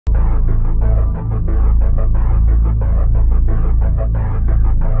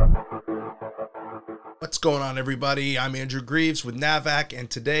What's going on, everybody? I'm Andrew Greaves with NAVAC, and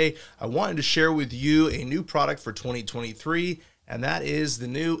today I wanted to share with you a new product for 2023, and that is the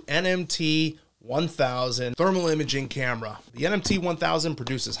new NMT1000 thermal imaging camera. The NMT1000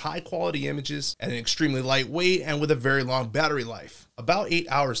 produces high quality images at an extremely lightweight and with a very long battery life, about 8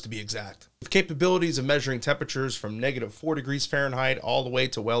 hours to be exact, with capabilities of measuring temperatures from -4 degrees Fahrenheit all the way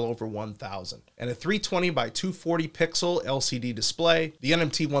to well over 1000. And a 320 by 240 pixel LCD display, the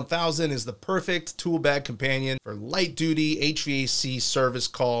NMT1000 is the perfect tool bag companion for light duty HVAC service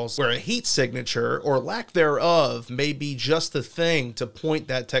calls where a heat signature or lack thereof may be just the thing to point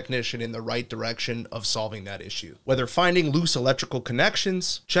that technician in the right direction of solving that issue. Whether finding loose electrical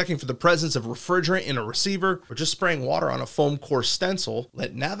connections, checking for the presence of refrigerant in a receiver, or just spraying water on a foam core stencil,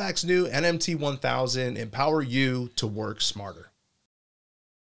 let NAVAC's new NMT1000 empower you to work smarter.